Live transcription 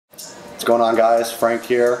What's going on, guys? Frank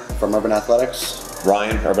here from Urban Athletics.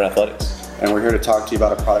 Ryan, Urban Athletics. And we're here to talk to you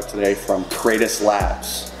about a product today from Cratus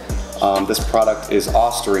Labs. This product is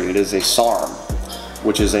Ostarine. It is a SARM,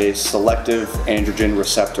 which is a selective androgen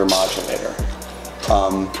receptor modulator.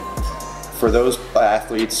 For those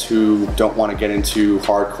athletes who don't want to get into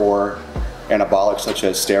hardcore anabolics such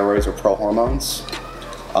as steroids or pro-hormones,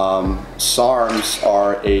 SARMs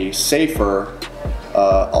are a safer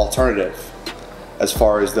alternative as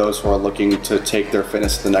far as those who are looking to take their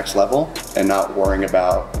fitness to the next level and not worrying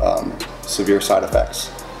about severe side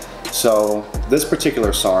effects. So this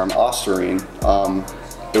particular SARM, Ostarine,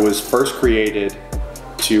 it was first created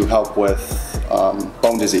to help with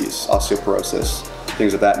bone disease, osteoporosis,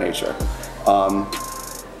 things of that nature.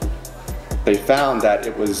 They found that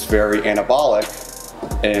it was very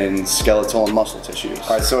anabolic in skeletal and muscle tissues.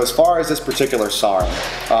 All right, so as far as this particular SARM,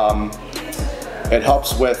 it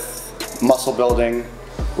helps with muscle building,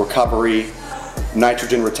 recovery,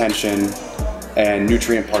 nitrogen retention, and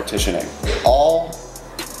nutrient partitioning.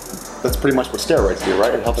 That's pretty much what steroids do,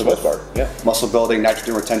 right? It helps with muscle building,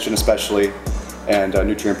 nitrogen retention especially, and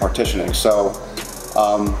nutrient partitioning. So,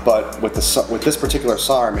 but with this particular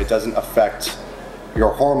SARM, it doesn't affect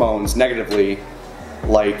your hormones negatively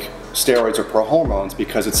like steroids or pro-hormones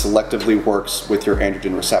because it selectively works with your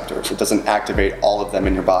androgen receptors. It doesn't activate all of them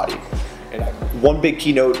in your body. And one big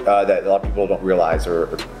keynote that a lot of people don't realize,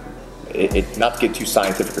 not to get too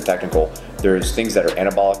scientific or technical, there's things that are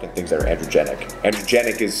anabolic and things that are androgenic.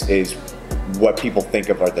 Androgenic is what people think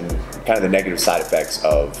of are the kind of the negative side effects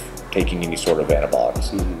of taking any sort of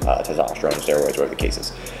anabolics, testosterone, steroids, whatever the case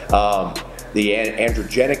is. The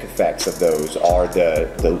androgenic effects of those are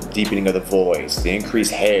the deepening of the voice, the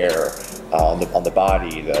increased hair on the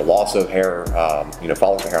body, the loss of hair,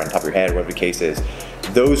 follicle hair on top of your head, whatever the case is.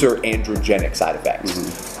 Those are androgenic side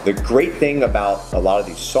effects. The great thing about a lot of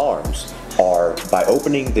these SARMs are by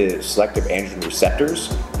opening the selective androgen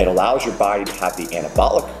receptors, it allows your body to have the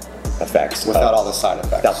anabolic effects without all the side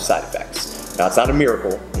effects. Without the side effects. Now, it's not a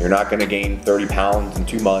miracle. You're not going to gain 30 pounds in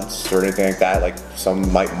 2 months or anything like that, like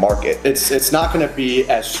some might market. It's not going to be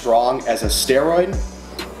as strong as a steroid,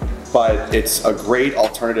 but it's a great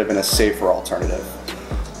alternative and a safer alternative.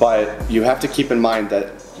 But you have to keep in mind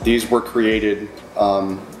that these were created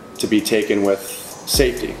to be taken with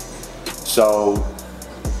safety. So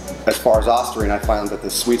as far as Ostarine, I found that the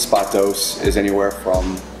sweet spot dose is anywhere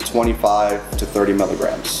from 25 to 30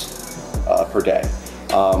 milligrams per day.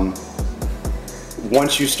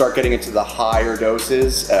 Once you start getting into the higher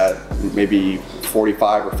doses at maybe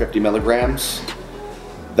 45 or 50 milligrams,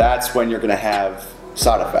 that's when you're going to have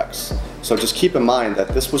side effects. So just keep in mind that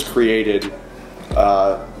this was created,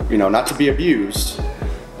 not to be abused,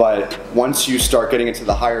 but once you start getting into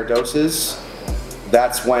the higher doses,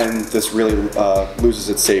 that's when this really loses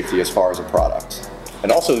its safety as far as a product.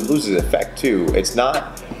 And also it loses effect too. This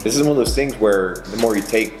is one of those things where the more you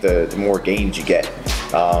take, the more gains you get.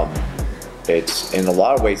 It's in a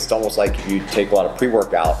lot of ways, it's almost like if you take a lot of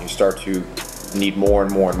pre-workout and you start to need more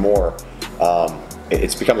and more and more,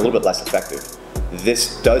 it's become a little bit less effective.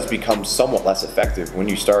 This does become somewhat less effective when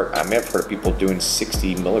you start. I mean, I've heard of people doing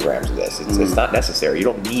 60 milligrams of this. It's not necessary. You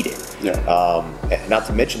don't need it. Yeah. Not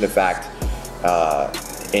to mention the fact,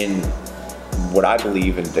 in what I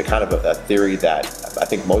believe, and the kind of a theory that I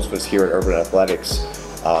think most of us here at Urban Athletics,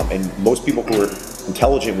 and most people who are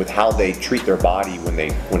intelligent with how they treat their body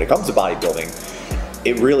when it comes to bodybuilding,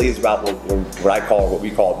 it really is about what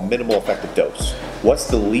we call minimal effective dose. What's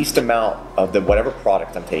the least amount of whatever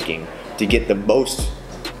product I'm taking to get the most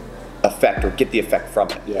effect or get the effect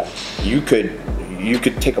from it? Yeah. You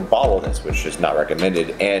could take a bottle of this, which is not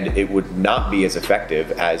recommended, and it would not be as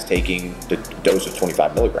effective as taking the dose of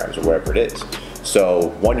 25 milligrams or whatever it is. So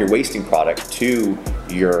one, you're wasting product. Two,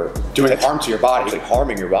 you're doing harm to your body. Actually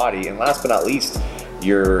harming your body. And last but not least, with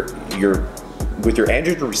your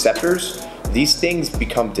androgen receptors, these things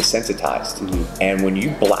become desensitized. And when you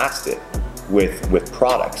blast it with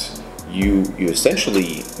products, you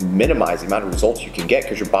essentially minimize the amount of results you can get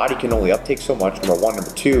because your body can only uptake so much, number one.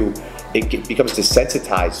 Number two, it becomes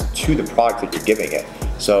desensitized to the product that you're giving it.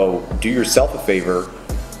 So do yourself a favor.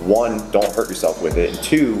 One, don't hurt yourself with it. And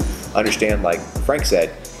two, understand, like Frank said,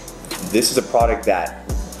 this is a product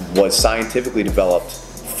that was scientifically developed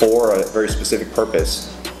for a very specific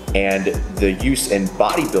purpose, and the use in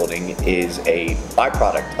bodybuilding is a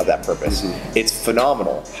byproduct of that purpose. It's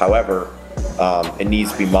phenomenal. However, it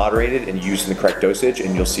needs to be moderated and used in the correct dosage,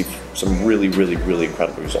 and you'll see some really, really, really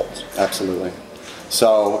incredible results. Absolutely.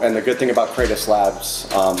 So, and the good thing about Cratus Labs,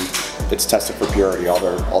 it's tested for purity, all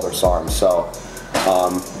their SARMs. So,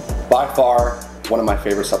 by far, one of my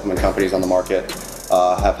favorite supplement companies on the market.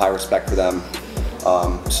 have high respect for them.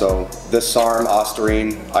 So this SARM,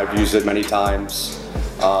 Ostarine, I've used it many times.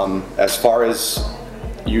 As far as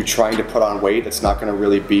you trying to put on weight, it's not going to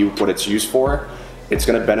really be what it's used for. It's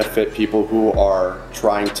going to benefit people who are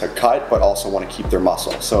trying to cut but also want to keep their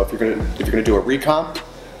muscle. So if you're going to do a recomp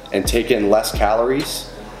and take in less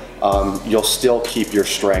calories, you'll still keep your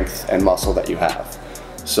strength and muscle that you have.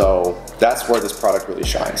 So that's where this product really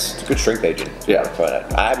shines. It's a good strength agent. Yeah.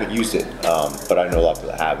 I haven't used it, but I know a lot of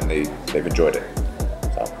people that have, and they've enjoyed it.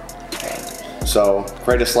 So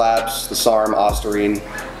Cratus Labs, the SARM, Ostarine.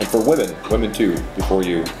 And for women too, before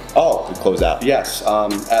you close out. Yes,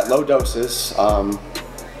 at low doses,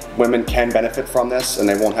 women can benefit from this, and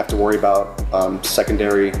they won't have to worry about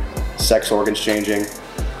secondary sex organs changing.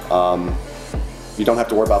 You don't have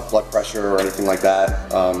to worry about blood pressure or anything like that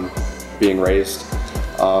being raised.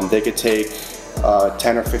 They could take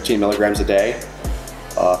 10 or 15 milligrams a day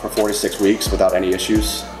for 4 to 6 weeks without any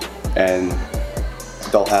issues, and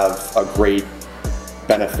they'll have a great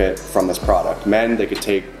benefit from this product. Men, they could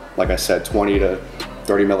take, like I said, 20 to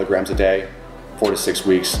 30 milligrams a day, 4 to 6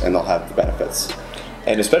 weeks, and they'll have the benefits.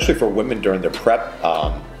 And especially for women during their prep,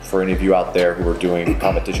 for any of you out there who are doing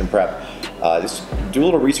competition prep, just do a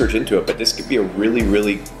little research into it, but this could be a really,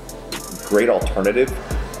 really great alternative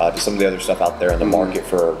to some of the other stuff out there in the market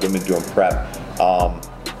for women doing prep.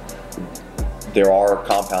 There are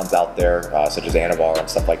compounds out there, such as Anavar and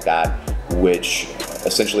stuff like that, which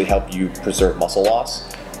essentially help you preserve muscle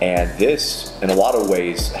loss. And this, in a lot of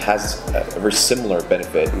ways, has a very similar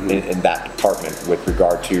benefit in that department with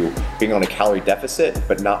regard to being on a calorie deficit,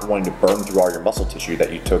 but not wanting to burn through all your muscle tissue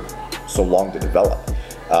that you took so long to develop.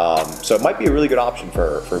 So it might be a really good option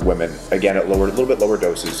for women, again, at a little bit lower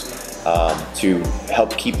doses, to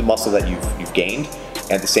help keep the muscle that you've gained,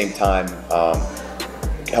 and at the same time,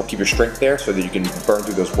 help keep your strength there so that you can burn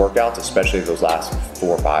through those workouts, especially those last 4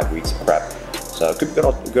 or 5 weeks of prep. So it could be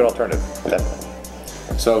a good alternative, definitely.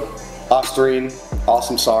 So Ostarine,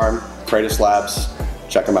 awesome SARM, Cratus Labs,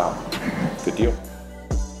 check them out. Good deal.